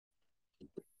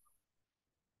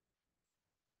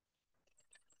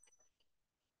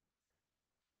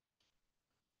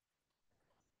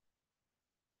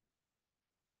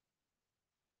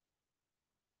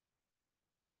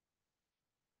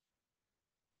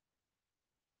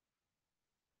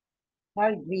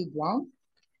Hi, grade one.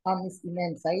 I'm Miss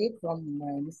Iman Sayed from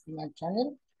Miss Iman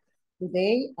channel.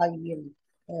 Today, I will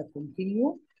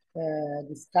continue your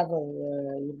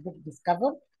book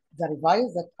Discover, the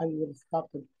revise that I will start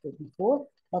it before.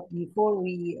 But before I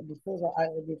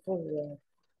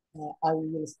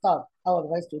will start our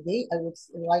revise today, I would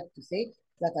like to say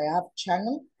that I have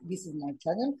channel. This is my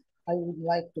channel. I would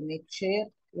like to make share,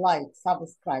 like,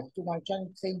 subscribe to my channel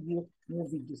to send you new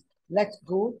videos. Let's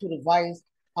go to revise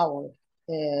our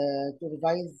to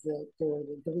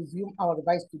resume our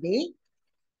revise today.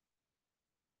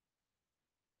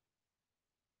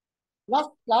 Last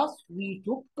class we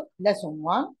took lesson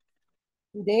one.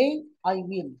 Today I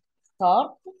will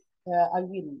start. I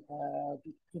will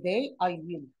today I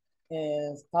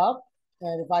will start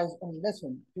revise on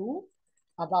lesson two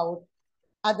about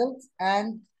adults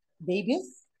and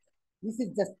babies. This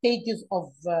is the stages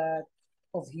of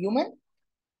human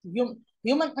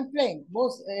and plant,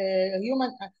 both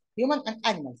human and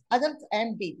animals, adults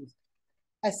and babies.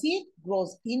 A seed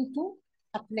grows into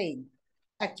a plane.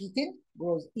 A kitten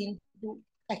grows into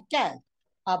a cat.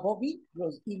 A puppy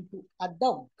grows into a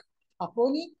dog. A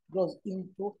pony grows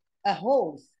into a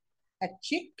horse. A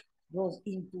chick grows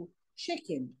into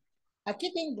chicken. A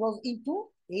kitten grows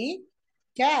into a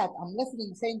cat. I'm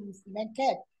listening, saying this man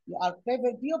cat. You are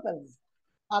clever pupils.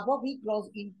 A puppy grows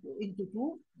into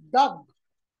two dog,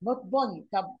 not bunny.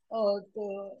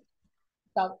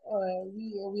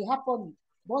 We have bunny.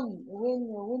 Bunny.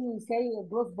 When we say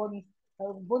grows bunny,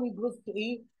 bunny grows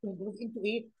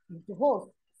into horse.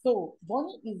 So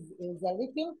bunny is a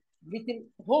little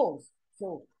horse.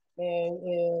 So a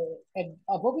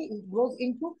puppy grows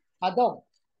into a dog.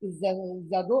 Is the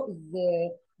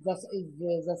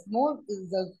dog is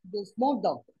the small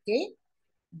dog. Okay.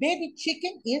 Baby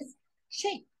chicken is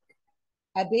chick.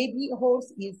 A baby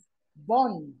horse is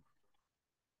bunny.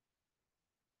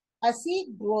 A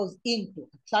seed grows into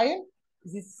a child.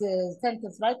 This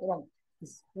sentence right or wrong?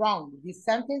 It's wrong. This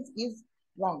sentence is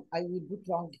wrong. I will put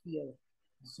wrong here.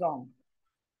 It's wrong.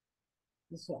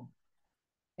 It's wrong.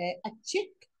 A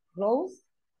chick grows.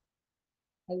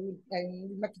 I will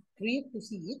make it clear to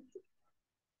see it.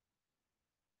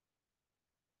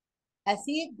 A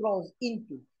seed grows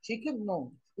into chicken.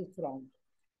 No, it's wrong.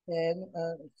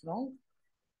 It's wrong.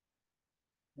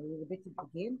 I will repeat it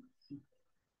again.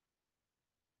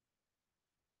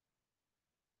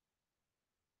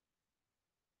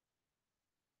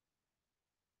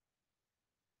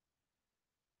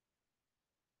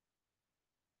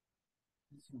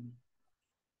 It's wrong.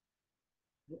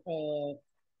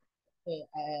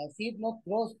 Uh, seed not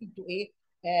grows into a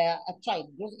child,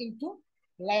 grows into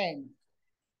land.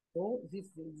 So this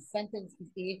sentence is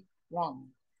a wrong.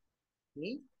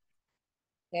 Okay.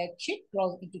 Chick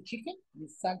grows into chicken.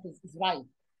 This sentence is right.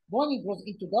 Bunny grows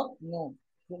into dog. No.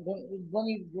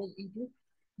 Bunny grows into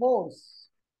horse.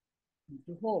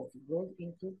 Into horse. Grows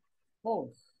into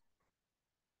horse.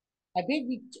 A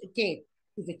baby cat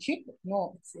is a chick.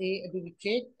 No, it's a baby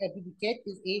cat. A baby cat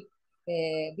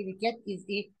is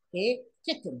a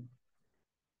kitten.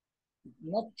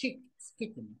 Not chick. It's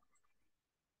kitten.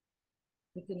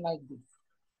 Kitten like this.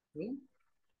 Okay.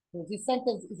 So this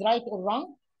sentence is right or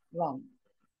wrong? Wrong.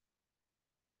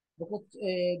 Because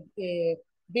the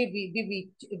baby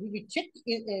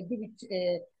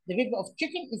of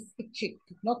chicken is a chick,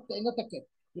 not a cat.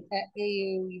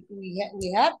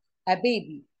 We have a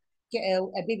baby.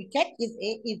 A baby cat is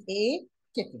a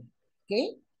kitten.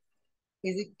 Okay,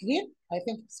 is it clear? I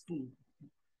think it's clear.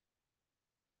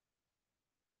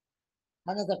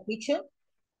 Another picture.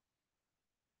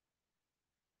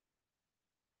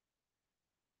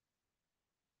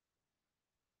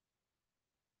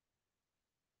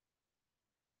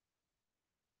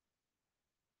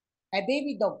 A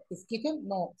baby dog is kitten.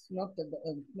 No, it's not a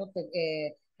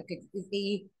kitten. It's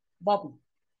a bobby.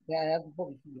 They have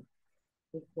bobby here.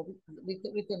 It's bobby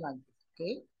written like this.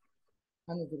 Okay,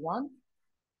 another one.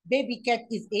 Baby cat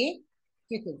is a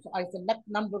kitten. So I select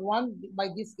number one by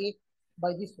this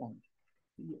one.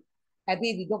 A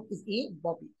baby dog is a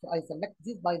bobby. So I select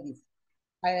this by this.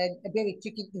 And a baby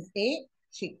chicken is a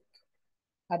chick.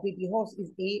 A baby horse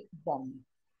is a bunny.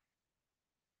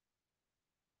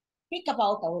 Think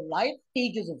about our life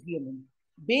stages of human.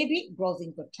 Baby grows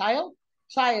into child.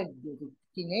 Child grows into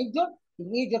teenager.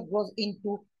 Teenager grows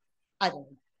into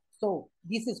adult. So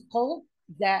this is called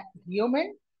the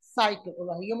human cycle or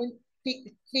a human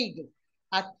stages.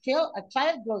 A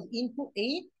child grows into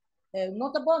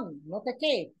not a bunny, not a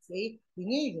cat, it's a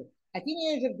teenager. A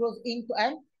teenager grows into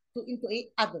a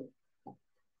adult.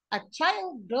 A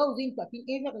child grows into a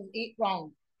teenager is a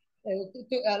wrong.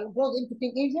 Grows into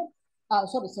teenager.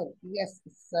 Sorry. Yes,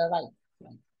 it's right.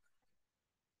 Right.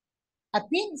 A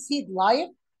pin seed life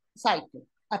cycle.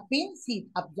 A pin seed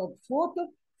absorbs water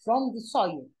from the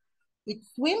soil. It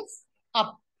swells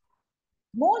up.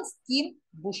 Small stem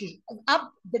pushes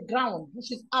up the ground,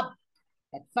 pushes up.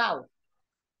 That's foul.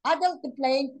 Adult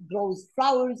plant grows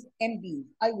flowers and beans.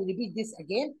 I will repeat this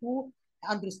again to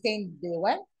understand the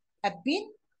one. A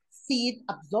bean seed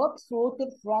absorbs water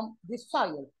from the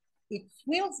soil. It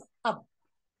swells up.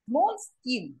 Small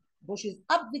stem pushes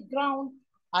up the ground.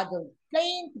 Adult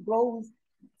plant grows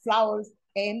flowers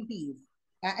and beans.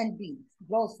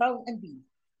 Grows flowers and beans.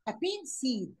 A bean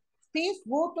seed stays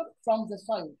water from the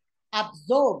soil.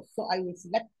 Absorbs. So I will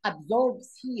select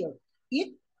absorbs here.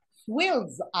 It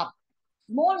swells up.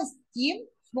 Small stem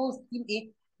A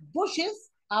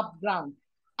pushes up ground.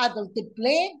 Adult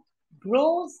plant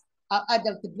grows.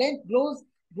 Adult plant grows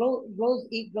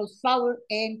flower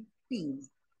and beans.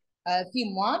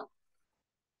 Theme 1.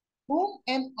 Whom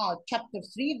am I? Chapter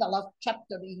 3, the last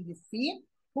chapter in this theme.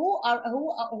 Who are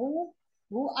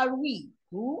we?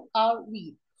 Who are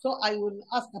we? So I will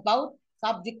ask about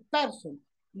subject person.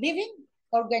 Living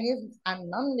organisms and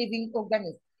non-living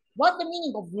organisms. What's the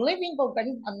meaning of living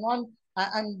organism and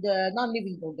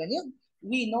non-living organism?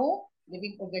 We know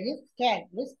living organisms can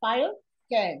respire,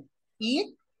 can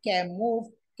eat, can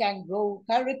move, can grow,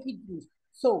 can reproduce.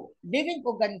 So living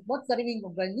organism, what's the living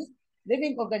organism?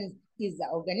 Living organism is the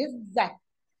organism that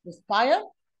respire,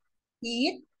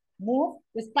 eat, move.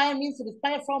 Respire means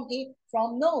respire from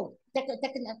nose,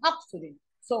 taking an oxygen.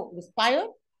 So respire,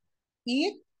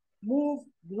 eat, move,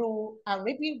 grow, and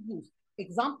reproduce.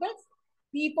 Examples: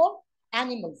 people,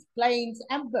 animals, planes,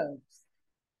 and birds.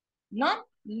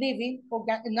 Non-living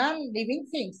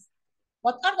things.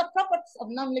 What are the properties of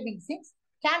non-living things?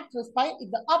 Can't respire is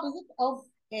the opposite of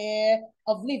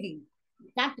living.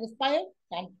 Can't respire,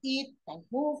 can't eat, can't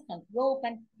move, can't grow,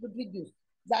 can't reproduce.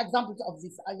 The examples of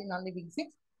these are non-living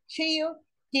things: chair,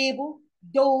 table,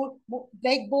 door,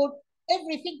 blackboard,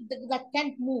 everything that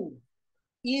can't move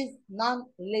is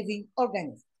non-living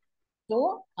organism.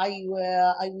 So we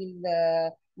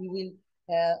will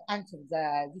answer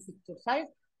this exercise.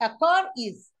 A car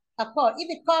is a car. Is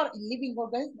a car a living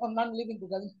organism or non-living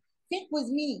organism? Think with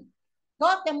me.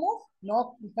 Car can move?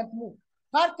 No, it can't move.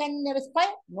 Car can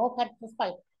respire? No, can't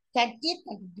respire. Can eat?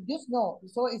 Can reproduce? No.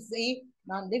 So it's a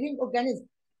non-living organism.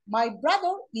 My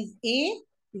brother is a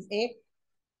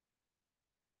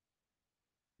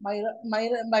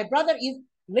my brother is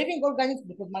living organism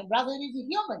because my brother is a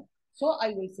human. So I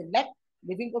will select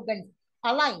living organism.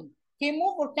 A lion can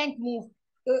move or can't move.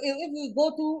 If we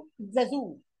go to the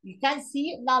zoo, you can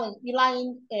see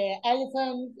lion,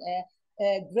 elephant,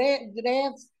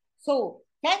 giraffes. So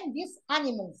can these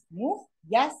animals move?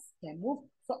 Yes, can move.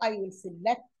 So I will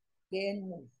select can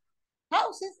move.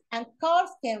 Houses and cars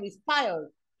can respire.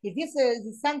 Is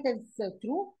this sentence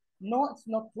true? No, it's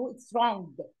not true. It's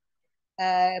wrong.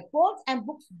 Birds and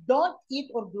books don't eat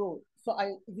or grow. So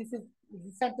this is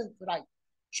the sentence right.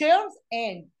 Chairs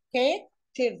and cake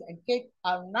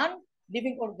are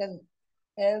non-living organisms.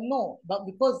 No, but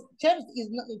because chairs is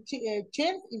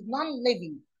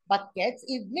non-living, but cats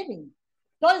is living.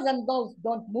 Toys and dolls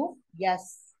don't move.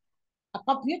 Yes. A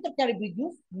computer can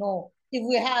reproduce? No. If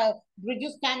we have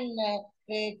reduce can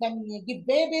give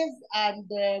babies and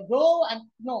grow and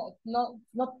no,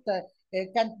 not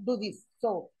can't do this.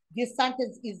 So this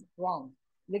sentence is wrong.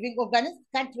 Living organisms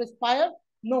can't respire?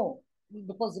 No,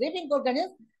 because living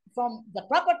organisms from the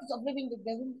properties of living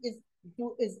organism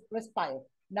is respire.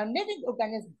 Now living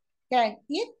organisms can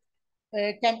eat?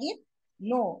 Can eat?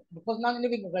 No, because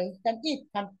non-living organisms can eat,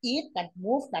 can't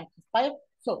move, can't respire.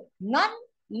 So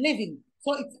non-living.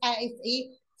 So it's a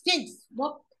things,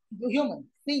 not human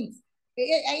things.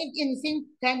 Anything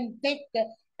can take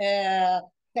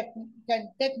can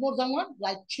take more than one,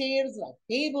 like chairs, like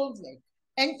tables, like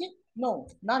anything. No,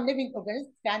 non-living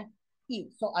organisms can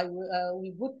eat. So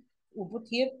we put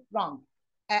here wrong.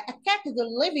 A cat is a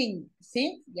living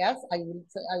thing. Yes, I will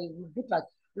put like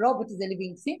robot is a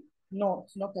living thing. No,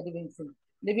 it's not a living thing.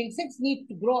 Living things need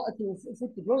to grow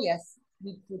food to grow. Yes,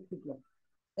 need food to grow.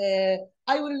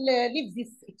 I will leave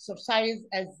this exercise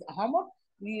as a homework.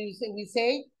 We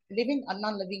say living and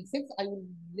non-living things. I will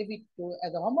leave it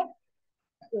as a homework.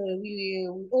 We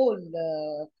all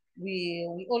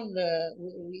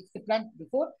we explained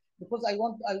before because I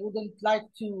wouldn't like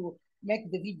to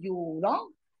make the video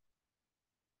long.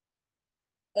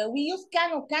 We use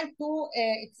can or can't to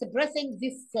expressing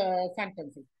these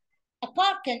sentences. A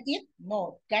car can eat?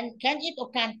 No. Can eat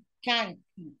or can't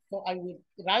eat? So I will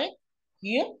write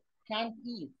here can't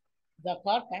eat. The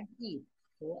car can't eat.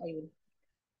 So I will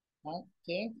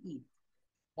can't eat.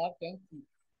 Car can't eat.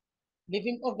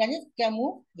 Living organisms can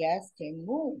move? Yes, can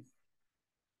move.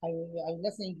 I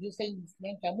listening to you saying this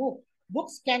man can move.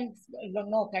 Books can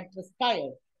no can't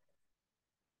respire.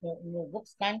 No,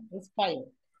 books can't respire.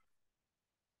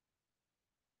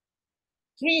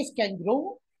 Trees can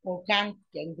grow or can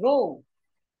grow.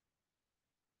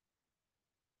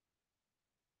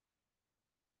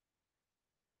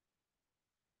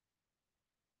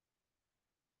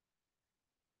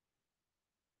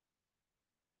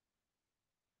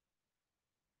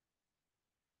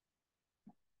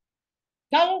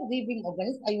 Color living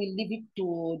organisms. I will leave it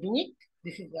to do it.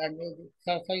 This is an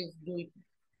exercise. Do it.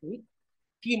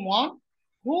 Team 1,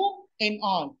 who aim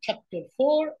on chapter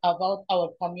 4 about our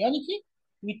community.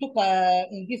 We took,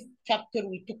 in this chapter,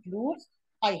 we took rules.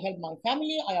 I help my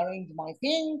family, I arrange my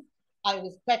things, I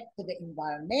respect the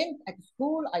environment at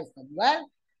school, I study well.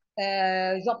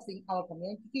 Jobs in our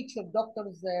community, teacher,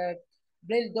 doctors,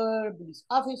 builder, police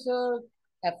officer,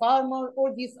 a farmer,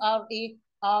 all these are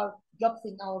jobs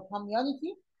in our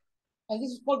community. And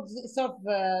this is called serve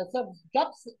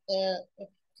jobs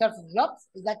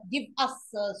that give us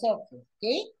services.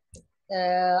 Okay,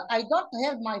 I don't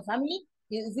help my family.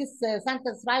 Is this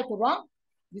sentence right or wrong?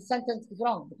 This sentence is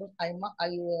wrong because I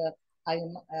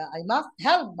must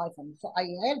help my family. So I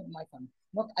help my family.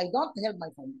 Not I don't help my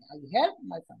family. I help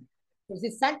my family. So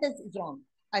this sentence is wrong.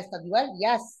 I study well.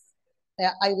 Yes.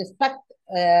 I respect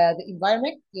the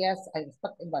environment. Yes, I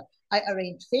respect the environment. I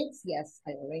arrange things. Yes,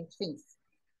 I arrange things.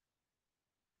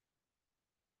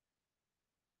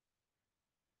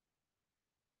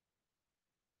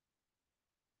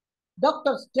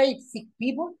 Doctors treat sick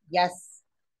people. Yes.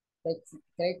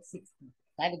 تريد 60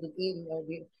 تعالج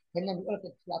الايه هنا بيقول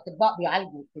لك الاطباء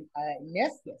بيعالجوا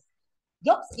الناس. Yes.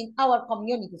 Jobs in our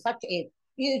community such as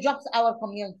jobs our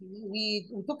community we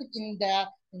took it in the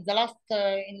last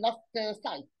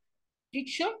slide.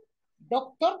 Teacher,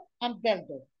 doctor, and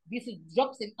builder. This is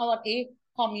jobs in our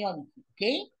community.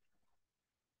 Okay.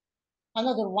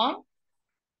 Another one.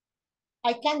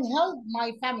 I can help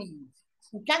my families.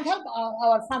 We can help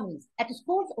our families at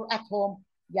schools or at home.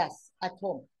 Yes, at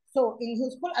home. So in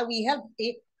school, we help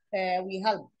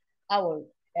our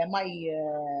my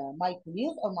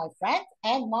colleagues or my friends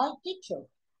and my teacher.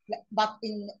 But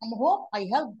in home, I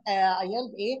help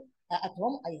at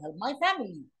home. I help my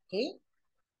family. Okay.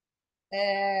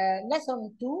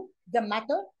 Lesson 2, the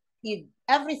matter is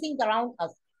everything around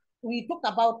us. We talk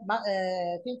about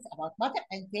things about matter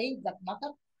and things that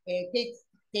matter takes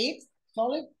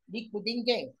solid, liquid, and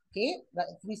gas. Okay,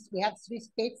 we have three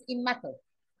states in matter.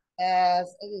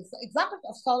 Examples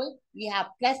of solid, we have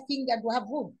plastic and we have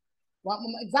wood.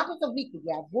 Examples of liquid,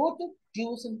 we have water,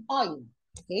 juice, and oil.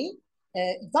 Okay.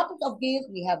 Examples of gas,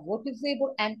 we have water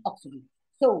vapor and oxygen.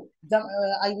 So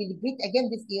I will repeat again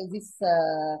this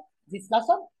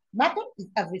lesson. Matter is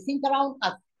everything around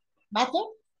us. Matter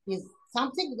is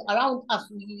something around us.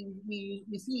 We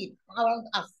see it around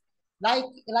us. Like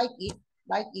it,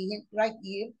 right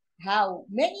here, how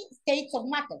many states of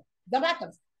matter? The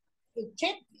matters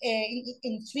check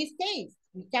in three states.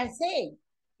 We can say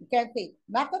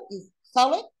matter is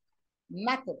solid,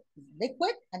 matter is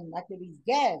liquid, and matter is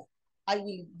gas. I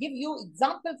will give you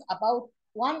examples about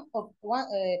one of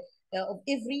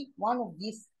every one of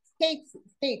these states.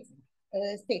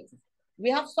 We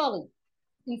have solid.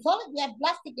 In solid, we have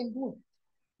plastic and wood.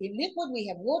 In liquid, we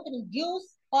have water and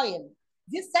juice, oil.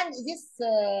 This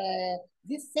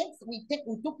things we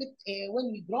took it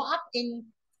when we grow up in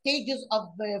stages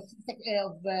of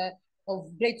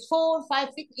grade 4,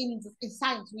 5, 6 in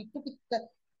science. We took it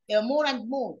more and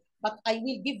more. But I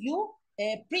will give you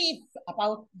a brief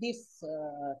about these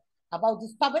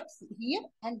topics here,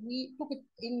 and we took it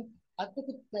in. I took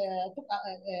it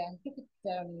took it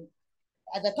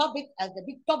as a topic, as a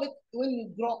big topic when you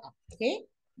grow up. Okay,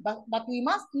 but we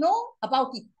must know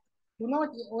about it. To know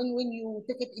it when you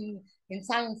take it in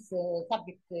science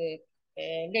subject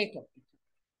later.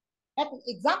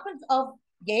 Examples of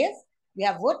gas, we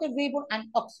have water vapor and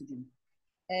oxygen.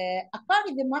 A car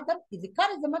is a matter. Is a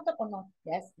car is a matter or not?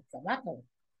 Yes, it's a matter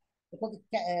because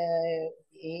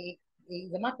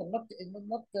it's a matter, not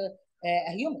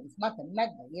a human. It's matter,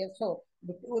 matter. Yes, so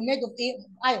we're made of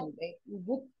iron. We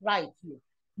put right here.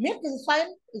 Milk is a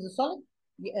solid. Is a solid.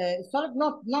 Solid,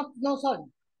 not no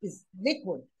solid. Is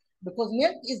liquid because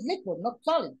milk is liquid, not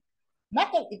solid.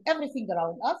 Matter is everything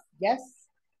around us. Yes.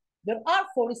 There are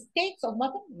 4 states of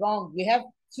matter. Wrong. We have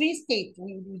 3 states.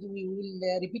 We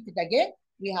will repeat it again.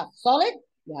 We have solid,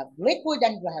 we have liquid,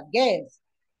 and we have gas.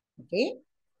 Okay.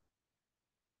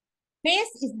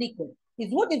 Space is liquid.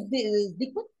 Is wood is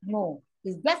liquid? No.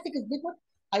 Is plastic is liquid?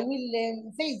 I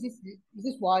will say this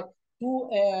word to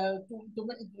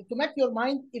make your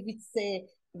mind if it's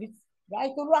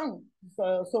Right or wrong?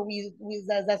 So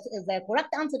the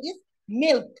correct answer is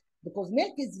milk, because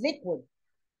milk is liquid.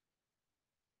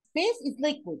 Space is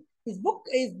liquid. Is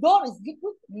door is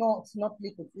liquid? No, it's not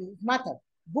liquid. It's matter.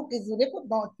 Book is liquid?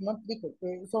 No, it's not liquid.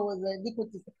 So the liquid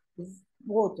is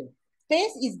water.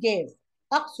 Space is gas.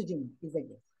 Oxygen is a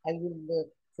gas. I will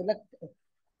select.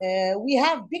 We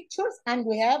have pictures and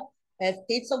we have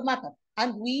states of matter,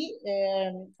 and we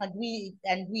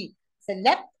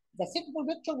select the suitable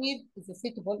picture with the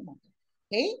suitable matter.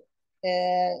 Okay.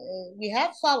 We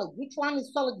have solid. Which one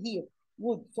is solid here?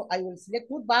 Wood. So I will select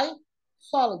wood by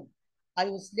solid. I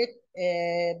will select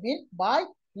milk by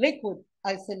liquid.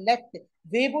 I select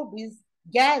vapor with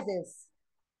gases.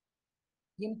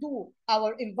 Into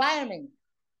our environment,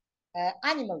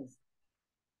 animals.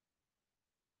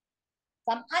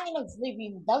 Some animals live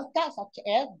in delta, such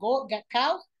as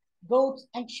cows, goats,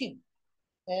 and sheep.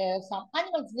 Some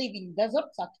animals live in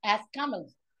deserts, such as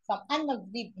camels. Some animals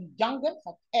live in jungle,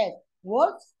 such as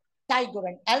wolves, tiger,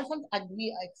 and elephants, as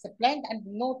we explained and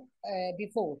noted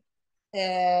before.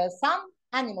 Some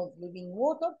animals live in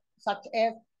water, such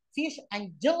as fish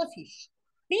and jellyfish.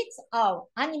 Pets are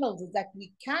animals that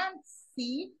we can't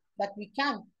see, that we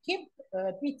can keep.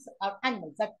 Pets are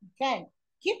animals that we can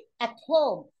keep at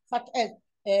home, such as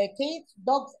cats,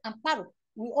 dogs, and parrots.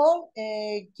 We all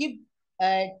keep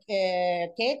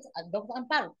cats and dogs and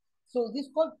parrots. So this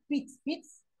is called pets.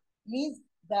 Pets means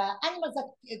the animals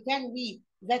that can we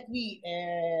that we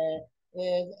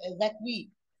that we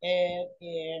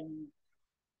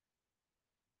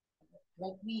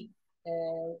that we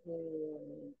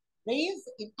raise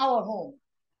in our home.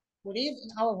 We raise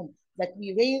in our home. That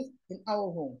we raise in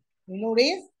our home. You know,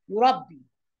 raise, يربي.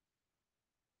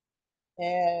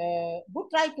 Good,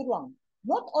 right or wrong?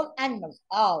 Not all animals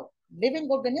are living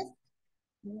organisms.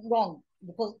 Wrong,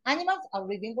 because animals are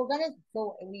living organisms.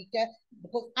 So we can,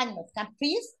 because animals can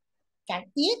breathe, can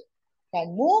eat,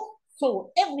 can move.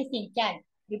 So everything can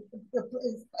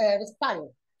respire,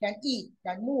 can eat,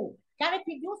 can move, can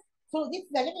reproduce. So this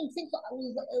is a living thing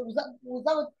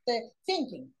without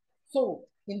thinking. So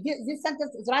in this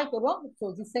sentence is right or wrong?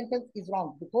 So this sentence is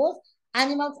wrong, because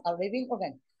animals are living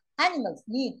organisms. Animals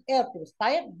need air to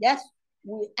respire. Yes,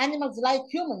 animals like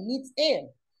humans needs air.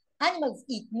 Animals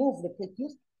eat, move,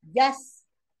 reproduce. Yes.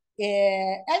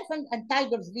 Elephants and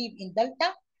tigers live in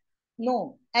delta.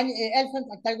 No, and elephants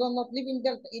and tigers not live in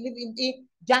delta. They live in a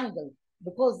jungle,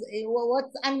 because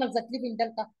what animals that live in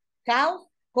delta? Cows,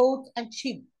 goats, and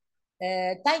sheep.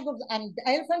 Tigers and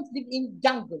elephants live in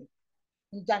jungle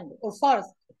or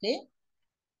forest. Okay.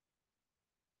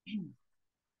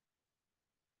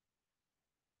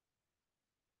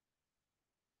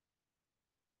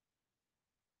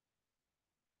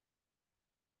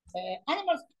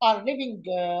 Animals are living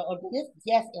organisms.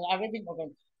 Yes, are living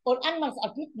organisms. All animals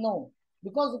are pet? No,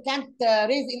 because we can't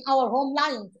raise in our home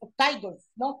lions or tigers.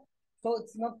 No, so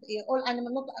it's not all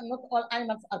animals. Not all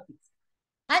animals are pets.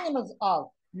 Animals are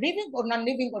living or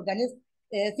non-living organisms.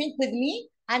 Think with me.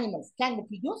 Animals can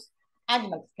reproduce.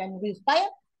 Animals can respire.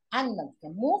 Animals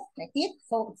can move, can eat.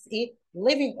 So it's a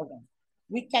living organism.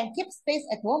 We can keep space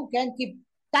at home. Can keep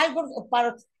tigers or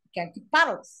parrots. Can keep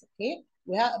parrots. Okay.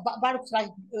 We have parrots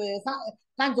like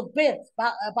kinds of birds.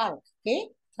 Parrots. Okay.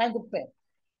 Kinds of birds.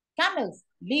 Camels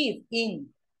live in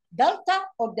delta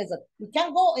or desert. We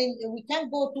can go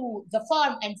to the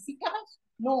farm and see camels.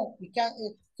 No, we can't.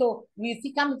 So we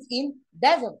see camels in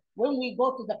desert. When we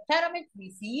go to the pyramid,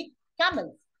 we see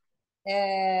camels.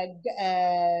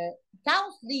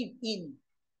 Cows live in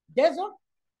desert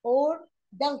or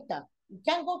delta. We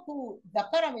can go to the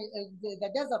pyramid, the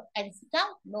desert, and see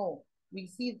cows. No, we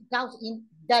see cows in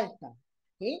delta.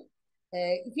 Okay.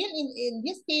 Here in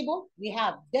this table, we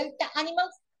have delta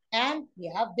animals and we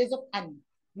have desert animals.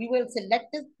 We will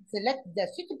select the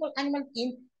suitable animal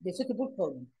in the suitable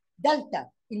column. Delta.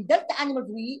 In delta animals,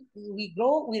 we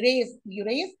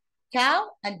raise cow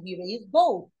and we raise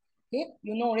goat. Okay,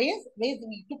 you know raise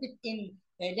we took it in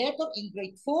later in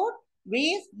grade 4.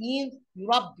 Raise means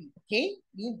yurabbi. Okay,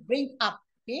 means bring up.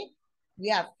 Okay, we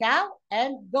have cow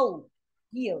and goat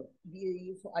here.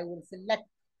 So I will select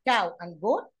cow and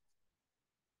goat.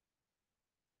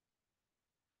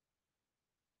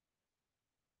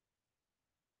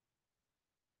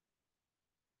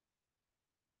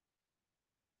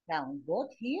 Cow and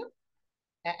goat here,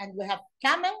 and we have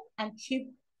camel and sheep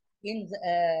in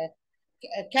the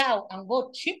cow and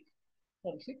goat sheep.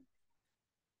 Sorry, sheep.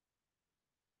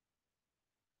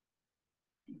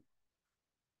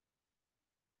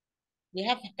 We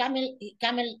have camel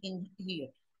in here.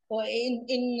 Or in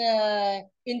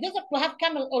desert we have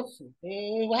camel also.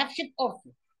 We have sheep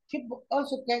also. Sheep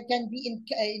also can be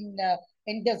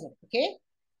in desert. Okay,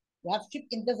 we have ship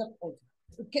in desert also.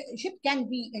 Ship can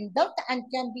be in delta and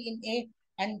can be in a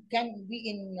and can be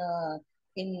in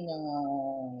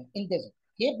desert.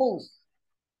 Okay,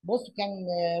 both can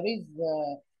raise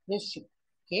ship.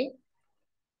 Okay.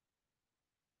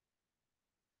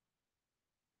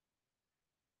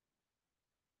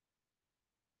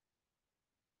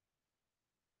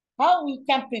 How we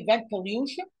can prevent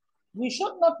pollution? We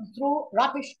should not throw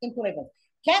rubbish into rivers.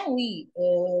 Can we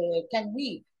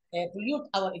pollute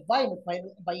our environment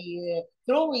by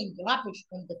throwing rubbish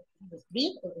in the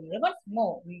street or in rivers?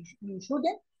 No, we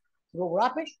shouldn't throw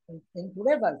rubbish into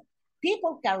rivers.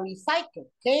 People can recycle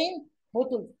cane,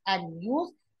 bottles, and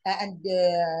use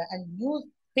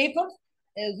papers.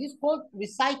 This called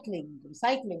recycling.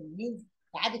 Recycling means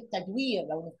إعادة تدوير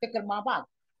لو نفتكر مع بعض.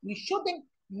 We shouldn't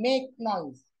make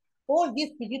noise. All this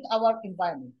pollute our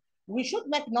environment. We should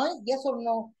make noise, yes or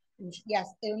no? Yes,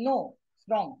 no, it's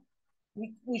wrong.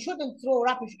 We shouldn't throw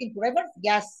rubbish into rivers.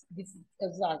 Yes, this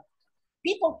is right.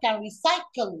 People can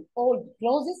recycle old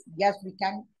clothes. Yes, we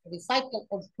can recycle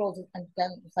old clothes and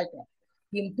can recycle.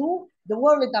 Theme 2, the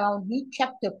world around me.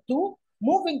 Chapter 2,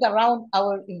 moving around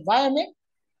our environment.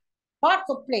 Parts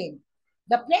of plane.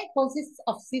 The plane consists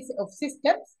of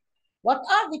systems. What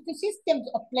are the two systems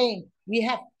of plane? We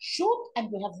have shoot and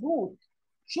we have root.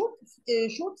 Shoot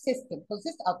system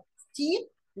consists of stem,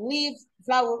 leaves,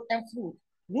 flower, and fruit.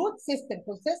 Root system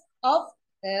consists of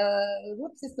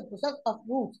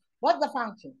roots. What's the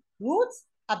function? Roots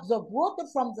absorb water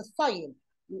from the soil.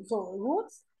 So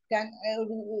roots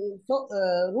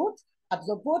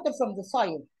absorb water from the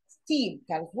soil. Stem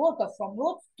carries water from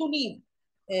roots to leaves.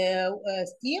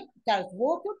 Stem carries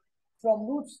water from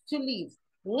roots to leaves.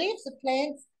 Leaves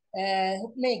plants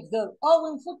make their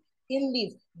own food in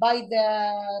leaves by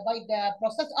the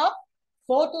process of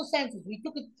photosynthesis. We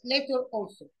took it later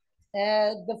also.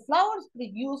 The flowers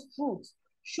produce fruits.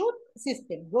 Shoot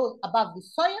system grows above the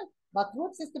soil, but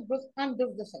root system grows under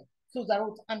the soil. So the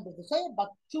roots under the soil,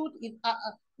 but shoot is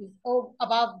all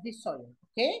above the soil.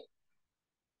 Okay.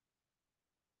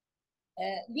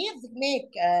 Make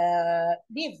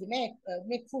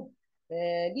food.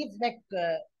 Leaves make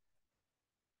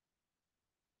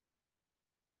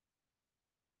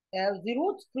the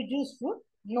roots produce fruit.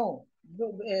 No,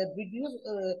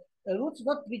 roots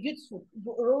not produce fruit.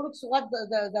 Roots what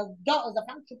the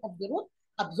function of the root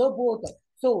absorb water.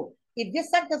 So if this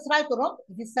sentence right or wrong,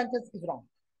 this sentence is wrong.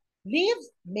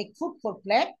 Leaves make food for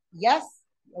plant. Yes,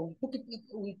 we took it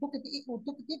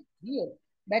here.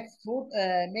 Makes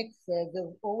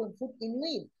the own food in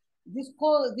leaves. This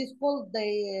called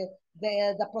the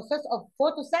process of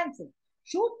photosynthesis.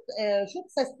 Shoot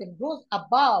system grows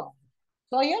above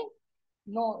soil.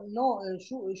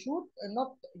 Shoot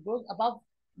not grows above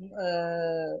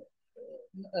uh,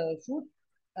 shoot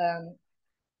um,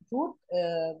 shoot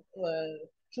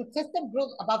shoot system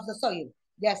grows above the soil.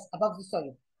 Yes, above the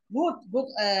soil. Root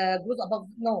grows above.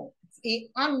 No, it's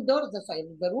under the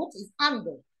soil. The root is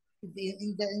under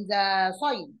in the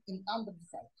soil, under the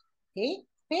soil. Okay.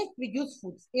 Space produce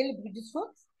fruits. Air produce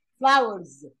fruits.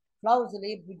 Flowers. Flowers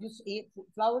produce a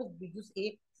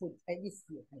fruit. This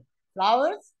here.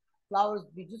 Flowers. Flowers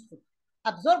produce fruit.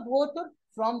 Absorb water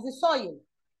from the soil.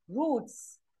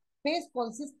 Roots. Space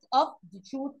consists of the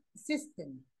shoot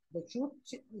system. The shoot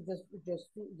the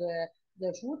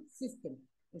shoot system.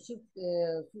 The shoot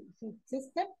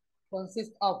system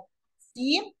consists of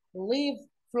stem, leaf,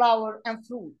 flower, and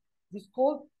fruit. This is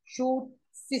called shoot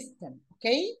system.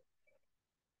 Okay.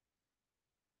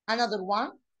 Another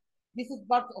one. This is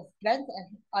part of plant,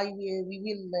 and we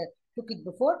will took it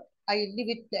before. I leave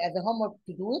it as a homework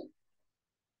to do it.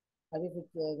 I leave it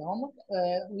the homework.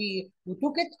 We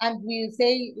took it and we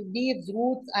say leaves,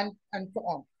 roots, and so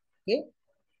on. Okay.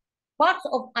 Parts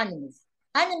of animals.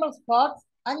 Animal parts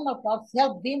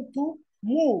help them to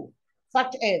move,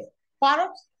 such as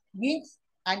parrots, wings,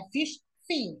 and fish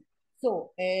fins.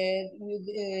 So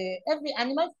every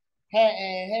animal have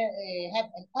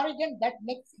an organ that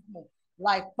makes it move,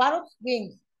 like parrots,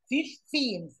 wings, fish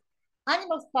fins.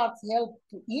 Animal parts help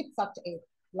to eat, such as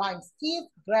lion's teeth,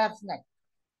 giraffe's neck.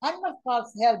 Animal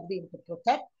parts help them to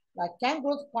protect, like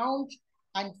kangaroo's paunch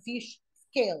and fish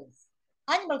scales.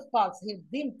 Animal parts help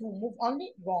them to move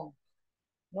only. Wrong.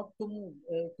 Not to move.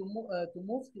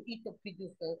 To eat or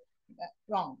produce.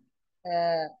 Wrong.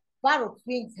 Parrot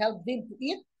wings help them to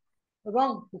eat.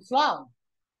 Wrong. To fly.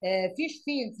 Fish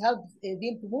fins help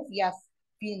them to move. Yes.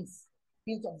 Fins.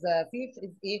 Fins of the fish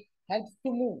helps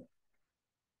to move.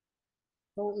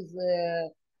 So is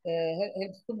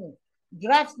helps to move.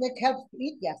 Giraffe's neck helps to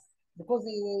eat. Yes. Because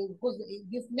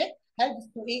this neck helps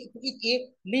to eat a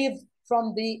leaves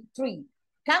from the tree.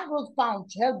 Kangaroo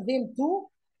pouch help them to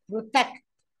protect.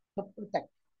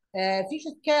 Fish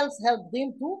scales help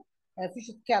them to fish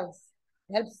scales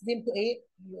helps them to a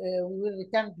we will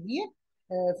return here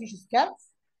fish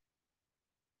scales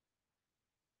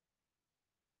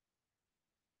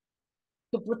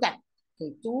to protect.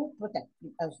 Okay, to protect.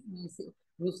 As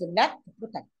we select to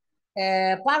protect.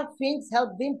 Parrot fins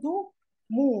help them to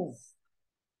move.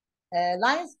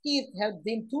 Lion's teeth help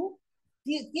them to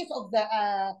teeth of the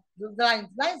lions.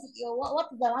 Lions, what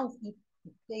does the lions eat?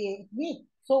 It meat.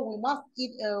 So we must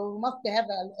eat. We must have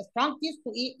a strong teeth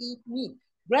to eat meat.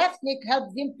 Grass snake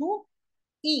helps them to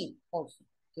eat also.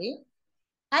 Okay.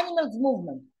 Animals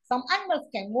movement. Some animals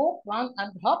can walk, run,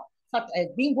 and hop, such as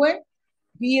penguin,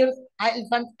 bears,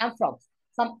 elephants, and frogs.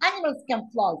 Some animals can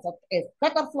fly, such as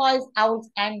butterflies, owls,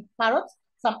 and parrots.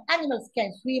 Some animals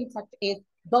can swim, such as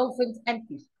dolphins and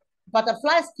fish.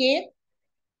 Butterflies can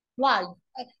fly.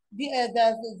 This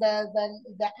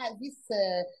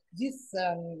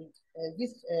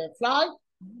fly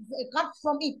comes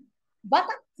from it.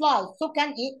 Butterflies, so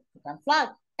can it, can fly.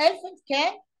 Elephants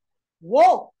can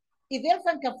walk. Is the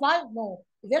elephant can fly? No.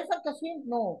 Is the elephant can swim?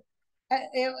 No.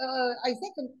 I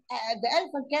think the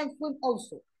elephant can swim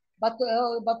also, but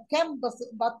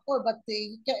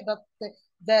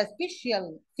the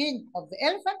special thing of the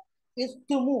elephant is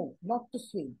to move, not to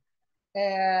swim.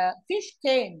 Fish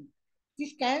can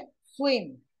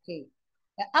swim. Okay.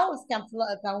 Owls can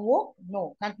walk?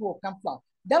 No, can't walk, can fly.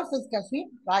 Dolphins can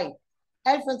swim? Right.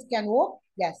 Elephants can walk?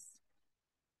 Yes.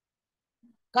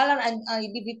 Color, and I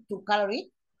leave it to color it.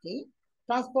 Okay.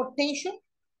 Transportation.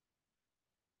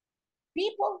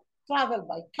 People travel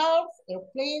by cars,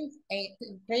 airplanes,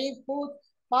 trains,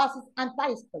 boats, buses, and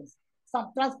bicycles.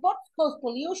 Some transports cause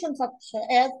pollution, such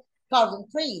as cars and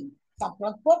trains. Some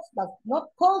transports does not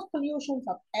cause pollution,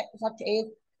 such as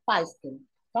bicycles.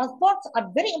 Transports are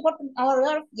very important in our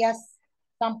earth, yes.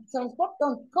 Some transports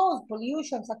don't cause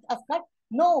pollution, such as cars.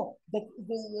 No,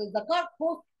 the car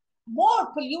causes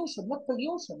more pollution, not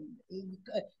pollution.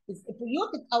 It's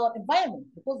polluted our environment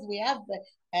because we have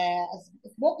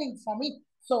smoking from it.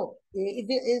 So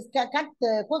can't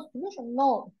cause pollution?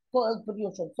 No, cause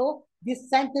pollution. So this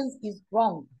sentence is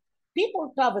wrong.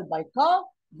 People travel by car?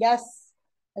 Yes.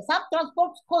 Some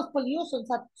transports cause pollution,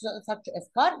 such as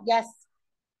car? Yes.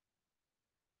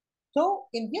 So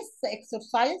in this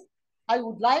exercise, I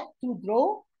would like to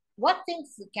draw what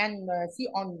things can see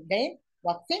on land,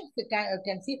 what things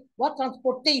can see, what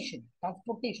transportation.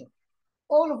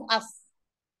 All of us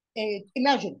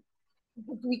imagine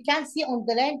we can see on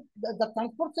the land the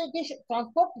transport that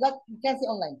you can see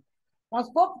on land.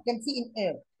 Transport you can see in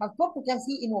air. Transport you can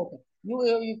see in water.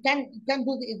 You can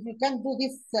do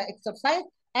this exercise,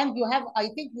 and you have, I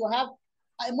think you have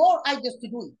more ideas to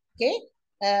do it. Okay.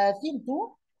 Theme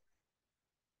 2.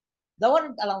 The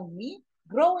world around me,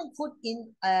 growing food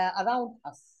in around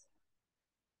us.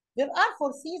 There are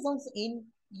 4 seasons in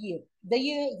year. The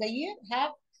year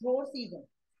have 4 seasons: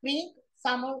 spring,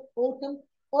 summer, autumn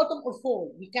or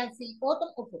fall. We can see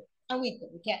autumn or fall, and winter.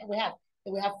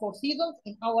 We have 4 seasons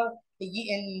in our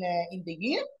in the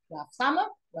year. We have summer.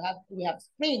 We have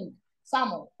spring,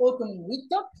 summer, autumn,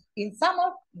 winter. In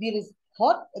summer there is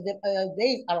hot. The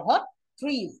days are hot.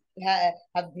 Trees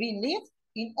have green leaves.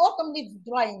 In autumn, leaves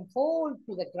dry and fall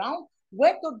to the ground.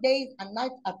 Winter days and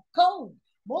nights are cold.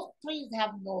 Most trees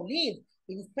have no leaves.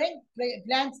 In spring,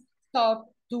 plants start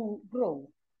to grow.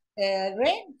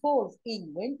 Rain falls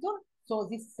in winter, so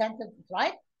this sentence is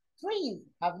right. Trees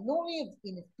have no leaves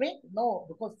in spring. No,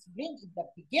 because spring is the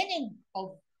beginning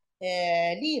of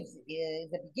leaves,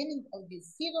 the beginning of the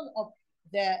season of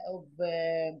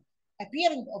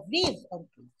appearing of leaves on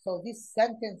trees. So this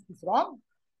sentence is wrong.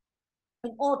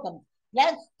 In autumn,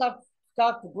 plants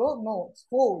start to grow. No, it's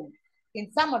fall.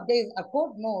 In summer days are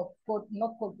cold. No, it's cold,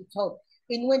 not cold, it's hot.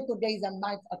 In winter days and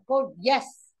nights are cold. Yes.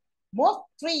 Most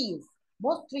trees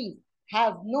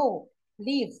have no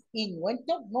leaves in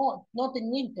winter. No, not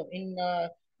in winter.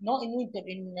 Not in winter.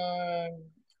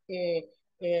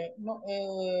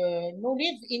 No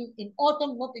leaves in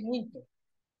autumn. Not in winter.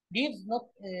 Leaves not.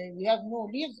 We have no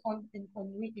leaves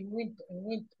in winter.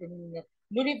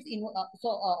 No leaves in no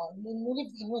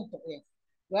leaves in winter. Yes.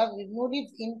 We have no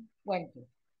leaves in winter.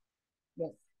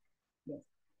 Yes. Yes.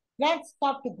 Plants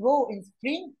start to grow in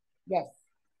spring. Yes.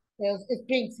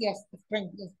 Springs. Yes.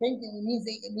 Spring. Spring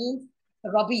means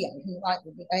Rabia.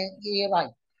 You're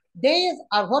right. Days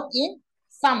are hot in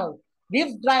summer.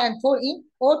 Leaves dry and fall in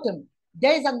autumn.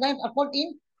 Days and nights are cold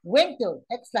in winter.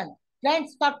 Excellent.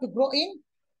 Plants start to grow in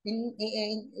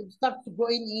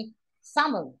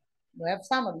summer. We have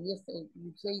summer. Yes,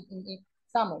 you say in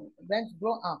summer. Plants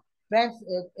grow up. Plants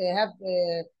have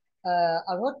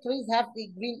Our hot trees have a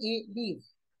green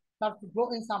leaves, start to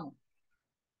grow in summer.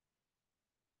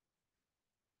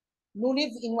 New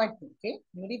leaves in winter, okay?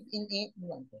 New leaves in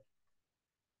winter.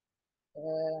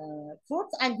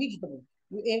 Fruits and vegetables.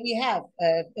 We have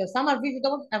summer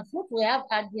vegetables and fruit. We have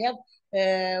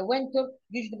winter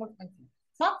vegetables and fruit.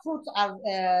 Some fruits are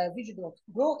vegetables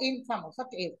grow in summer,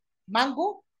 such as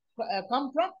mango,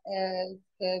 camphor,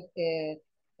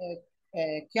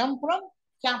 camphor,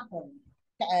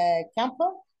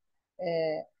 camphor,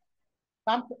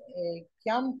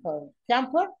 camphor,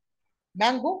 camphor,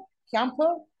 mango,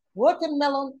 camphor,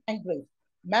 watermelon, and grapes.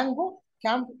 Mango,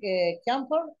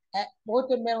 camphor,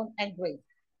 watermelon, and grapes.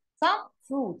 Some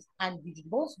fruits and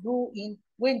vegetables grow in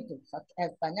winter, such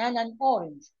as banana and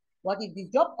orange. What is the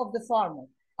job of the farmer?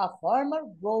 A farmer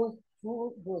grows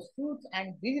fruits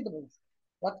and vegetables.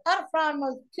 What are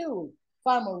farmers do?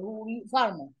 Farmers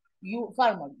use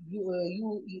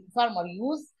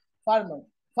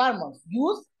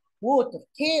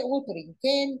watering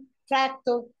cane,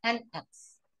 tractor, and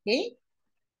axe. Okay.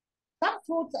 Some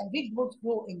fruits and vegetables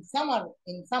grow in summer,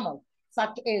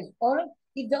 such as orange.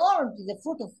 If the orange is a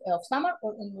fruit of summer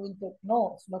or in winter,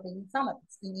 no, it's not in summer,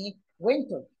 it's in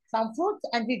winter. Some fruits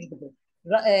and vegetables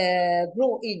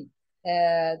grow in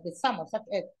the summer, such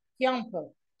as camphor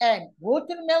and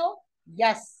watermelon.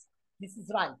 Yes, this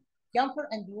is right. Camphor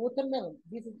and watermelon.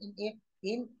 This is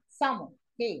in summer.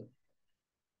 Okay.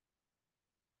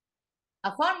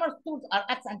 A farmer's tools are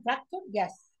axe and tractor.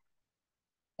 Yes.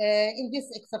 In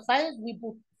this exercise, we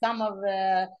put summer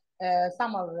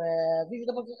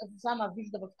vegetables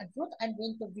and fruit, and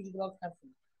winter vegetables and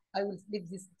fruit. I will leave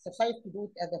this exercise to do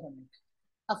it at the home.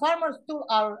 A farmer's tool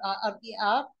are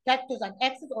tractors and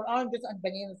axes, or oranges and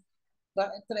bananas,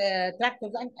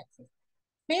 tractors and axes.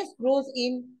 Space grows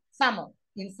in summer.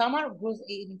 In summer grows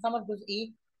a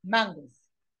mangoes.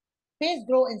 Space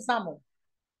grow in summer.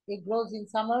 It grows in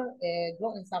summer.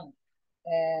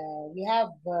 We have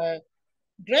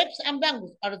grapes and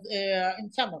mangoes are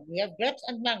in summer. We have grapes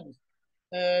and mangoes.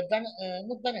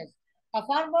 Not bananas. A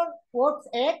farmer works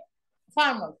at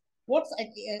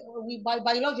we by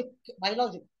biologic.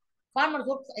 Farmers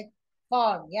works at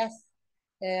farm. Yes,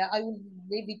 I will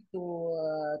leave it to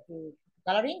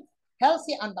coloring.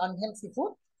 Healthy and unhealthy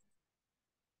food.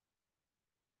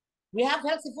 We have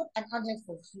healthy food and unhealthy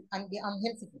food, and the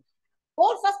unhealthy food.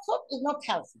 All fast food is not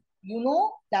healthy. You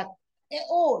know that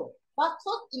all fast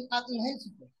food is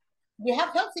unhealthy food. We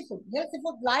have healthy food. Healthy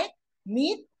food like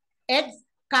meat, eggs,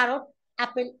 carrot,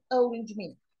 apple, orange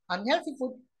meat. Unhealthy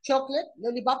food, chocolate,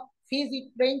 lollipop, fizzy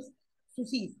drinks,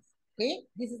 sausages. Okay,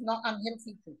 this is not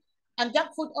unhealthy food. And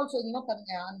junk food also is not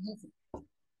unhealthy.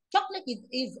 Chocolate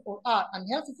is or are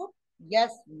unhealthy food.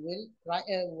 Yes, we will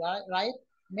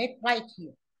make right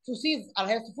here. Sausages are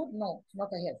healthy food. No, it's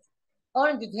not a healthy.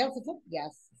 Orange is healthy food.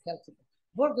 Yes, it's healthy food.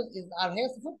 Burgers are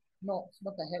healthy food. No, it's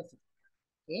not a healthy food.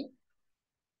 Okay.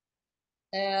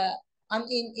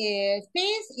 And in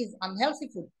space is unhealthy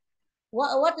food.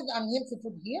 What is unhealthy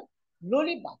food here?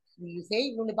 Lollipops. You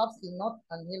say lollipops is not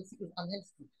unhealthy, is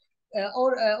unhealthy food.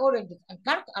 Oranges and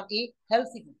carrot are a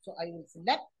healthy food. So I will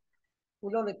select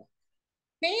lollipop.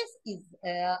 Space is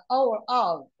or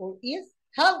is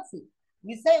healthy.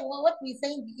 We say what we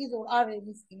saying is or are in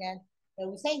this command.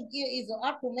 We saying is or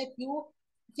are to make you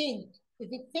think.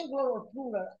 Is it singular or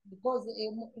plural? Because we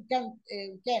can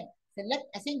select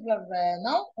a singular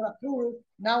noun or a plural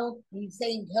noun. We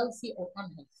saying healthy or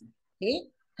unhealthy. Okay,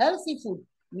 healthy food.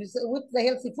 What's the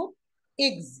healthy food?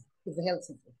 Eggs is a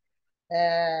healthy food.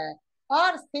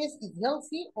 Our space is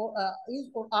healthy or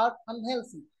is or are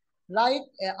unhealthy. Like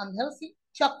unhealthy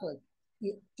chocolate.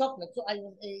 Chocolate. So I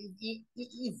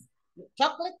is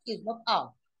chocolate is not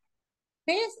R.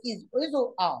 Space is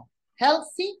or R.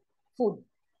 Healthy food.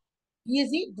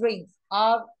 Easy drinks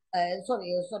are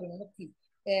sorry, not easy.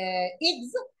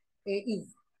 Eggs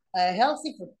is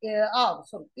healthy food.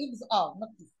 Eggs are not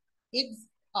easy. Eggs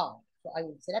are. So I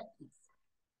will select eggs.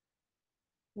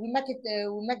 We make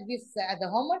this at the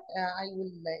homework. I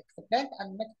will explain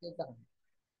and make it at the homework.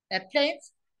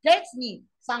 Plants need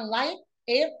sunlight,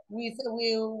 air. I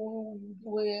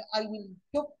will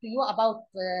talk to you about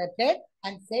plants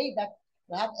and say that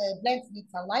we have plants need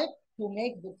sunlight to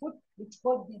make the food, which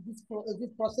called this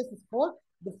process is called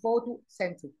the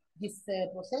photosynthesis. This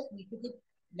process we took it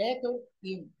later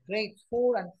in grades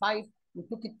 4 and 5. We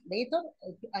took it later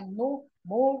and know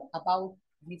more about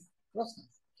this process.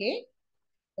 Okay.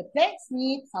 The plants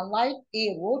need sunlight,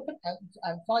 air, water,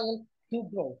 and soil to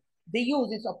grow. The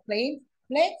uses of plants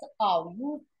are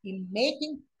used in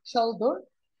making shelter,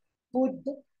 food,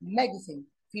 medicine,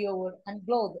 fuel, and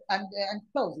clothes.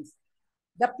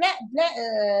 The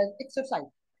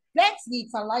exercise. Plants need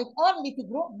sunlight only to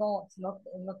grow. No, it's not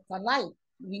sunlight.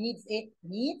 We needs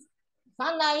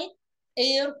sunlight,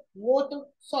 air, water,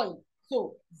 soil.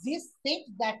 So these things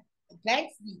that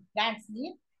plants need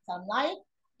sunlight,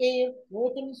 air,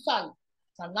 water, and soil.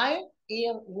 Sunlight,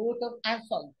 air, water, and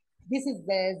soil. This is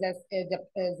the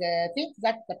things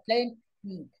that the plant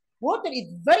need. Water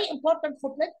is very important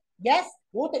for plants. Yes,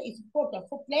 water is important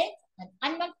for plants and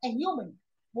animals and humans.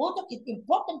 Water is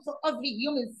important for every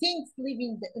human thing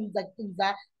living in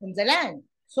the land.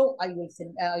 So I will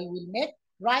make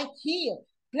right here.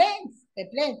 Plants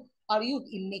are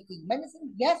used in making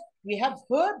medicine. Yes, we have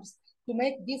herbs to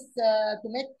make this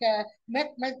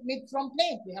made from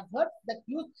plants. We have herbs that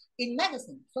used in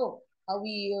medicine. So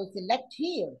we select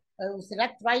here. We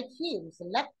select right here. We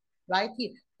select right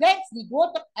here. Plants need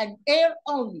water and air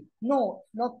only. No,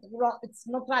 it's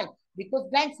not right, because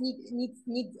plants need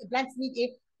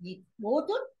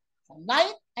water,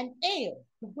 sunlight, and air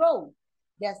to grow.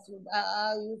 Yes,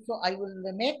 so I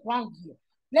will make wrong here.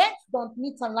 Plants don't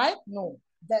need sunlight. No,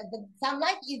 the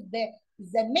sunlight is the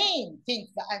main thing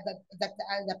that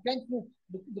the plants need,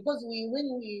 because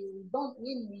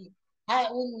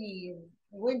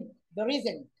when there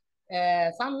isn't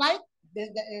sunlight, this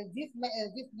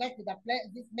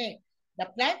makes the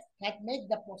plants have made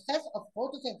the process of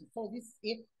photosynthesis. So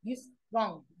this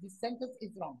wrong. This sentence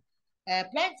is wrong.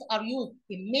 Plants are used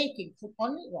in making food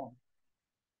only. Wrong.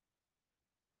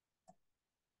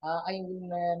 I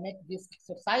will make this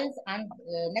exercise, and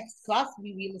next class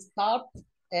we will start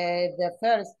the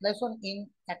first lesson in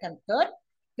second term.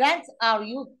 Plants are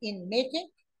used in making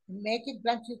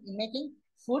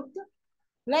food.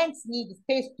 Plants need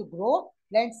space to grow.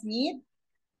 Plants need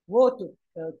water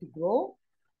to grow.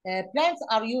 Plants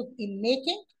are used in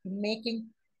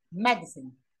making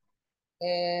medicine.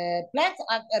 Plants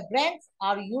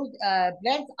are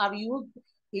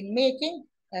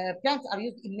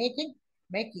used in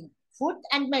making food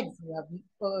and medicine. We have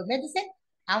medicine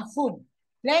and food.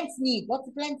 Plants need, what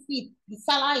the plants need? The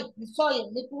sunlight, the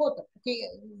soil, the water. Okay,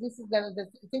 this is the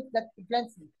things that the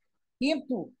plants need. Here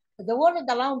too, the world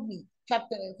around me,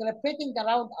 celebrating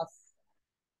around us.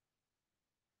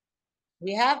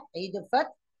 We have Eid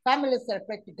al-Fitr, families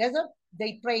celebrate together,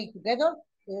 they pray together,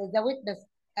 the witness,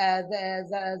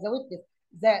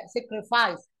 the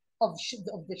sacrifice of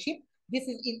the sheep. This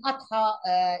is in Adha,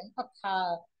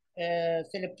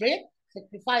 celebrate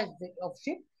sacrifice of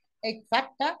sheep. Eid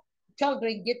Fatta,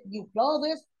 children get new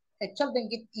clothes, children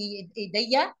get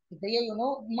idea, you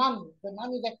know, money, the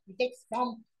money that we take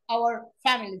from our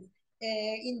families.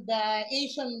 In the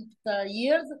ancient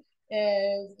years,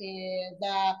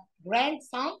 the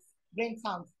grandsons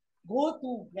go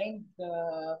to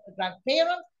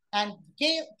grandparents and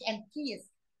kiss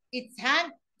its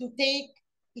hand to take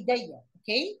idea.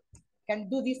 Okay, can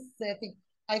do this thing.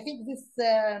 I think this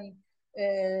thing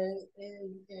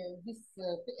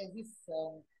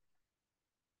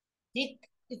is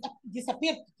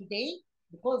disappeared today,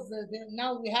 because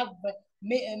now we have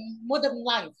modern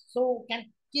life, so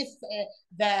kiss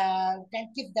the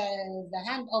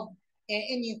hand of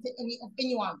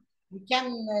anyone. We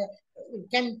can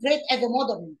treat as a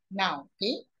modern now.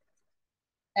 Okay.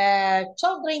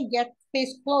 Children get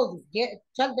space clothes.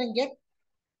 Children get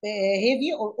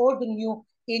heavy or old new.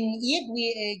 In Eid,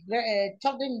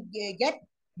 children get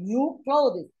new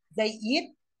clothes. They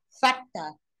eat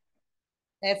fatta.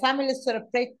 Families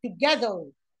celebrate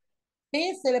together.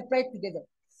 They celebrate together.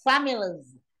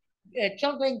 Families.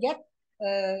 Children get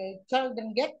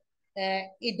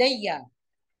idea.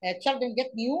 Children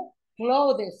get new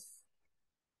clothes.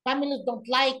 Families don't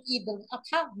like Eid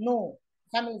al-Adha. No,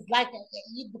 families like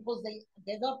Eid because they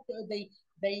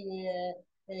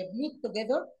meet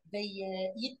together, they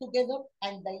eat together,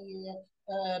 and they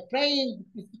pray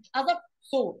with each other.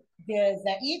 So the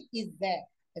Eid is the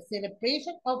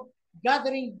celebration of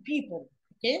gathering people.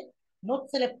 Okay,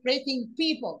 not celebrating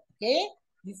people. Okay,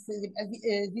 this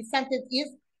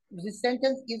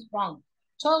sentence is wrong.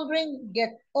 Children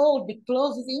get old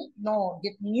clothes. No,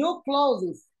 get new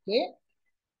clothes. Okay.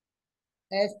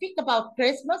 Speak about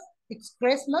Christmas. It's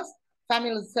Christmas.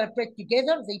 Families celebrate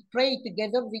together. They pray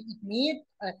together. They eat meat.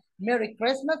 Merry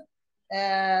Christmas.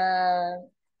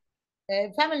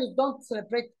 Families don't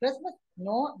celebrate Christmas.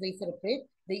 No, they celebrate.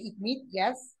 They eat meat.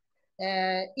 Yes.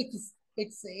 It's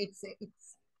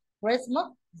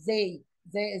Christmas. They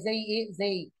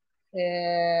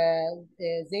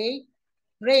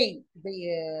pray.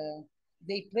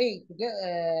 They pray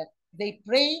together. They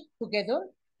pray together.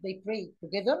 They pray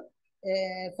together.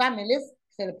 Families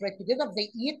celebrate together.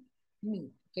 They eat meat.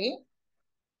 Okay.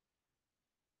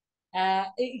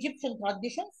 Egyptian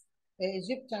traditions.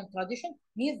 Egyptian tradition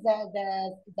means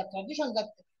the tradition that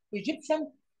Egyptians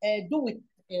do it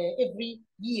every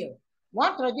year.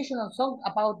 One traditional song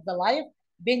about the life,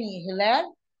 Beni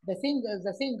Hilal, the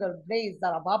singer plays the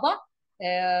rababa.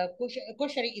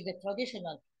 Koshari is a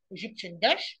traditional Egyptian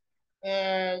dish.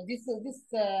 This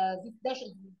dish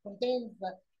contains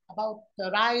about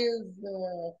rice,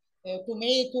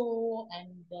 tomato,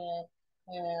 and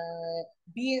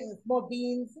beans, small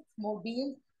beans.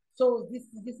 So this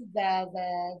is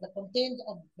the content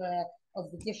of the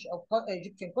dish of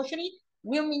Egyptian koshery.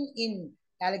 Women in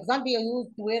Alexandria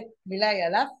used to wear milaya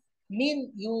laf.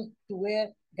 Men used to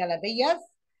wear galabiyas.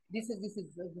 This is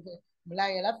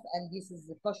milaya laf, and this is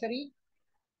the koshery.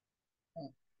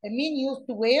 Men used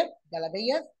to wear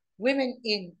galabiyas. Women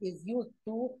in is used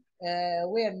to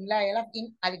wear milaya laf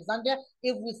in Alexandria.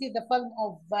 If we see the film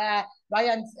of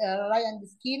Ryan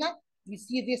Skina, we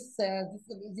see this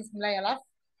milaya laf,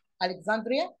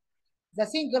 Alexandria. The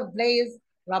singer plays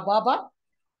rababa.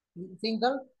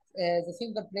 Singer, the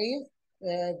singer plays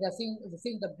the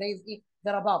singer plays the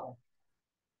rababa.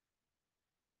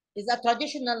 Is a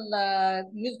traditional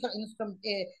musical instrument.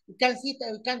 You can see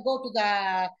you can go to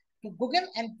Google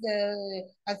and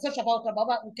search about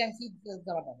rababa. You can see the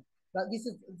rababa. But this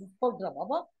is called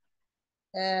rababa.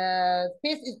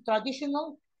 Space is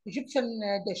traditional Egyptian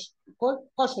dish called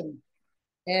koshery.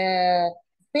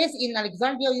 Space in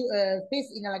Alexandria, space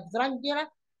in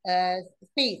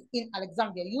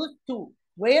Alexandria used to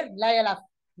wear layalaf.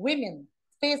 Women.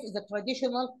 Space is a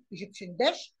traditional Egyptian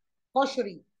dish.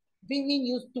 Koshery. Women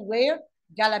used to wear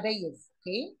galabiyas.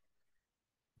 Okay.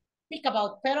 Speak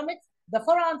about pyramids. The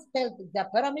pharaohs built the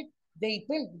pyramid. They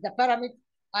built the pyramid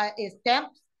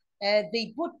stamps.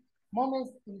 They put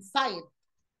moments inside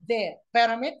the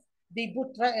pyramid. They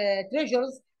put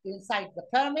treasures inside the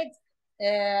pyramids.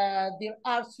 There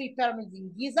are 3 pyramids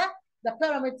in Giza. The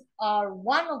pyramids are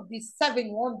one of the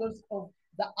 7 wonders of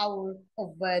the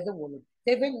world.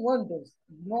 7 wonders.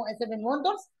 You know 7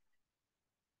 wonders?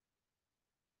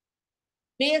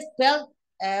 Base built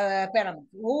pyramids.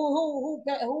 Who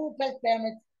built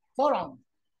pyramids? Pharaohs.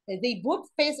 They put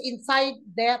space inside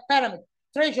their pyramid.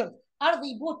 Treasures. Are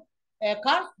they put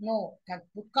cars? No, can't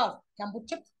put cars. Can put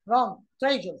chips? Wrong.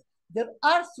 Treasures. There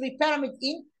are 3 pyramids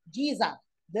in Giza.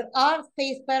 There are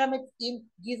space pyramids in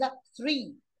Giza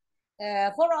 3.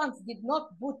 Pharaohs did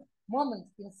not put moments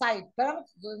inside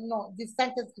pyramids. No, this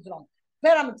sentence is wrong.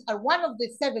 Pyramids are one of the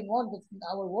 7 wonders in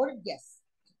our world. Yes.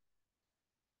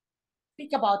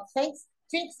 Speak about Sphinx.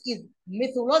 Sphinx is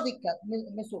mythological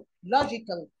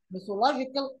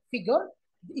figure.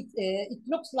 It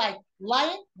looks like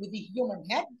lion with a human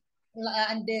head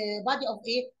and the body of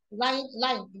a lion. The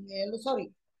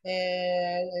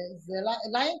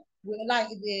lion,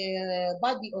 the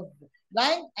body of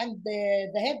lion and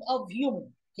the head of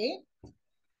human. Okay,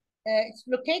 it's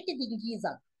located in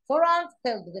Giza. Pharaohs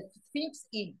built the Sphinx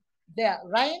in the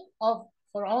reign of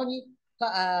Pharaoh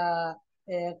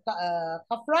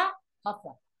Khafra.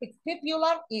 It's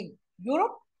popular in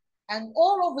Europe and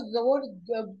all over the world.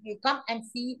 You come and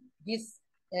see this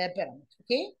pyramid.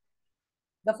 Okay,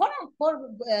 the pharaoh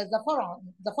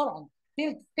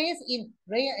built space in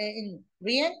reign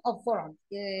of pharaoh.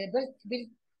 Built Sphinx.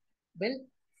 Built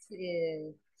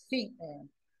Sphinx.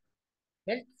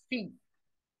 Built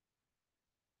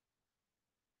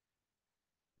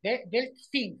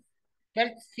Sphinx.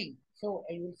 Built Sphinx. So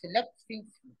I will select Sphinx.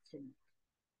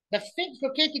 The Sphinx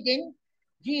located in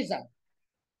Giza.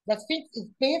 The Sphinx is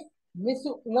based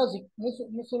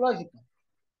mythological.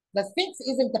 The Sphinx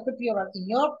isn't popular in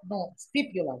Europe. No, it's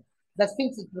popular. The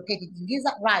Sphinx is located in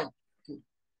Giza. Right. Okay.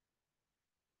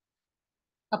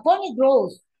 A pony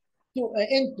grows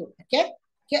into a cat.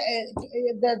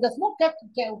 The small cat,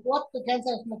 what can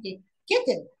say small cat?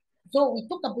 Kitten. So we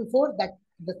took up before that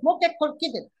the small cat called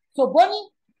kitten. So pony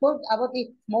called about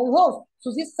a small horse.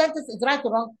 So this sentence is right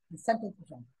or wrong? This sentence is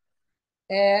wrong.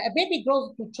 A baby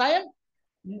grows to child.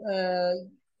 A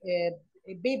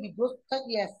baby grows to child.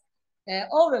 Yes.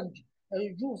 Orange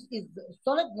juice is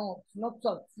solid. No, it's not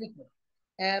solid. It's liquid.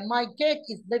 My cat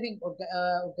is living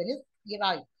organism. You're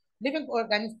right. Living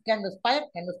organism can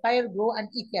respire, grow, and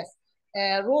eat. Yes.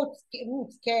 Roots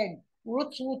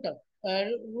water.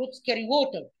 Roots carry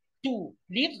water. 2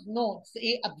 leaves. No,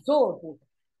 it's absorb water.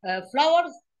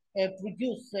 Flowers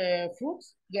produce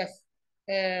fruits. Yes.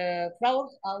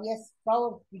 Flowers are yes.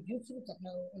 Flowers produce fruits.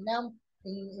 Now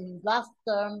in last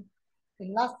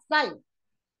in last slide,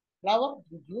 flower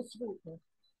produce fruit.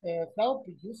 Flower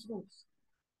produce fruits.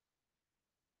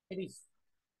 Trees.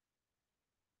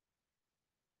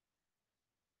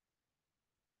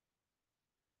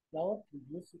 Flower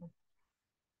produce fruit.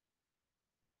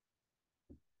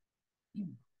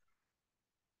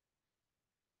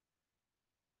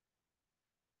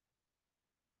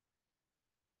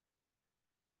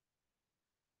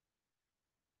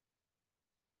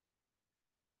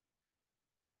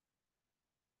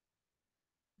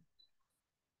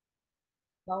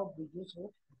 Flower produce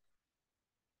fruit.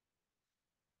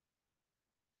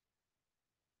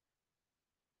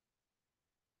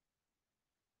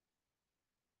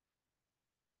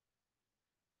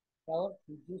 Flower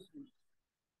produce fruit.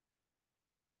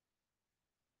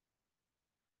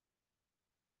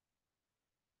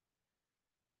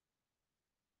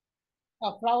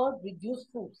 Flower produce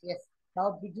fruits. Yes,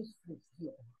 flower produce fruits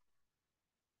here.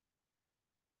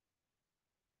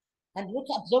 And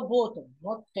roots absorb water,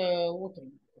 not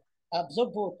watering.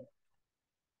 Absorb water,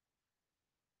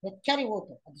 not carry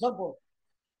water. Absorb water.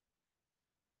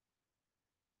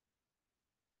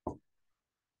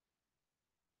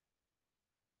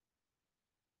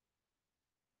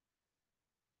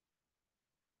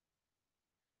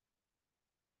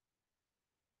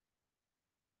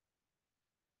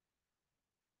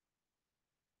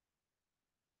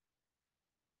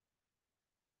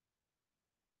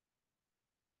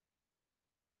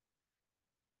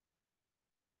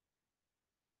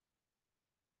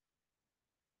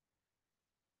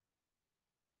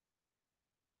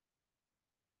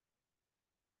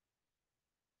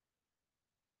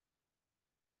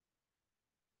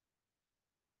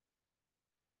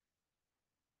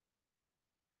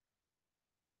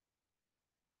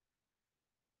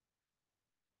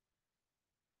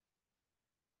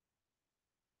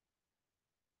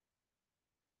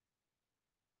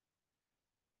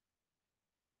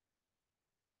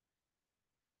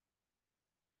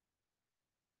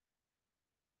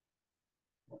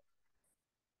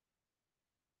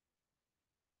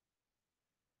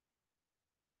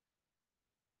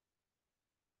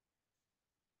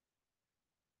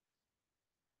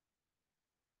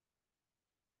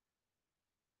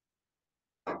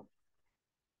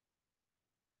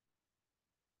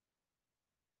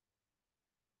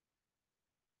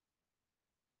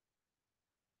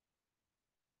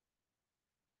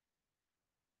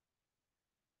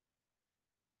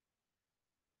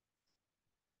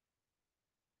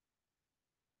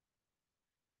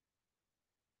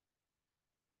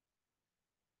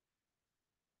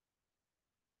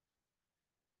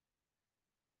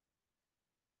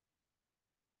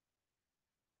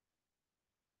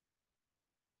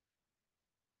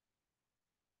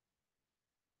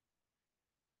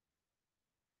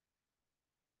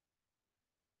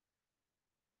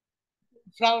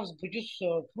 Flowers produce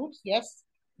fruits. Yes,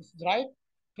 this is right.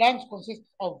 Plants consist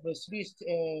of three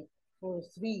systems.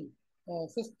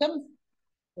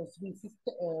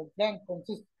 Plant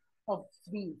consists of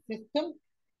three systems.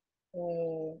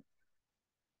 Uh,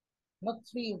 Not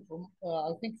three.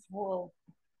 I think four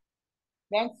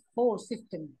plants. Four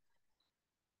systems,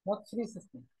 not three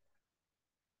systems.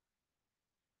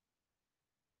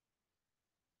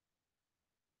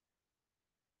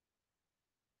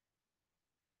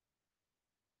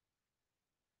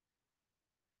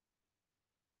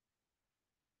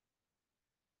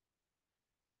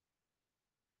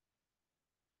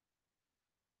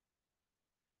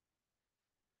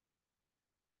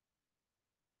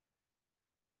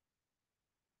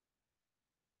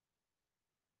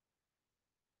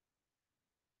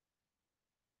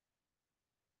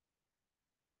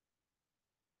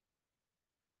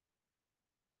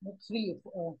 Not three.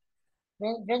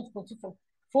 Plants consist of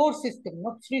four systems,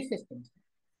 not three systems.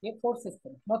 Yeah, four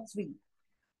systems, not three.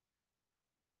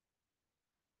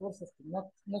 Four systems,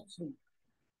 not three.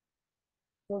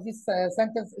 So this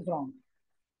sentence is wrong.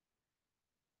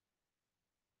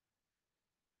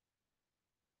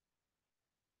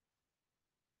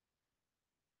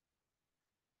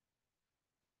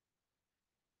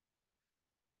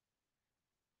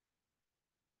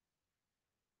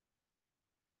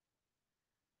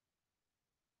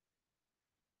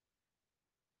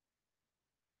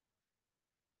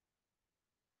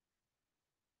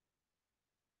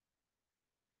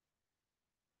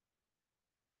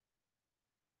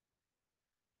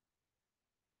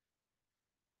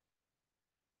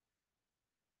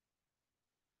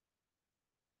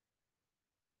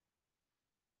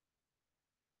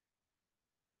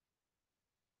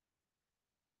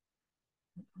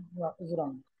 Yeah, is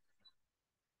wrong.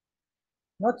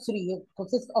 Not three. It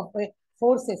consists of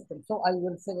four systems. So I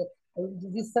will say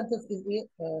this sentence is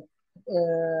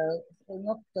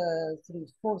not three,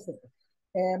 four systems.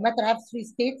 Matter have three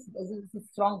states. This is a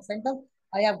strong sentence.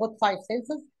 I have got five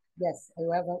senses. Yes,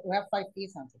 we have five A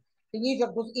senses. Teenager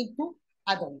goes into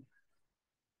adult.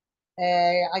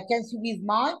 I can see with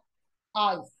my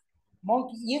eyes.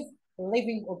 Monkey is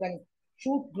living organism.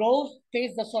 Shoot grows,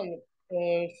 face the soil.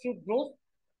 Shoot grows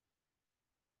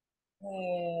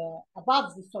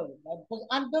above the soil, because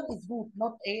under is root,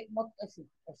 not a shoot.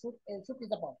 A shoot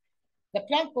is above. The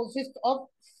plant consists of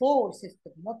four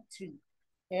systems, not three.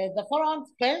 The forearm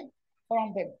spelled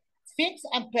forearm verb. Sphinx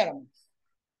and pyramids.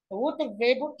 The water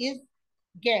vapor is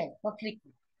gas, not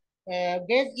liquid.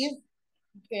 Gas is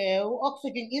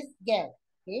oxygen is gas.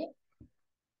 Okay.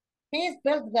 Space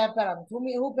built the pyramid. Who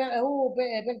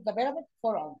built the pyramid?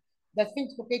 Forearm. The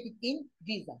Sphinx located in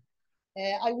Giza.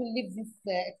 I will leave this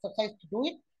exercise to do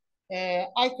it.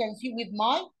 I can see with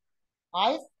my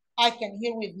eyes. I can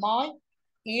hear with my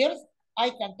ears. I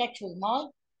can touch with my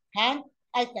hand.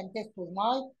 I can taste with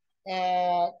my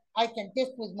I can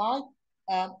taste with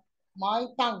uh, my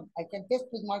tongue. I can taste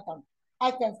with my tongue.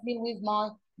 I can smell with my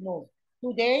nose.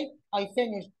 Today I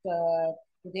finished.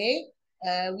 Today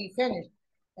we finished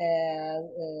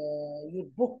your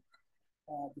book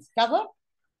Discover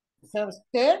the first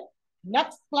term.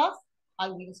 Next class I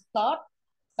will start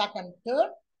second term.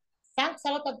 Thanks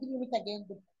a lot. I'll give you it again.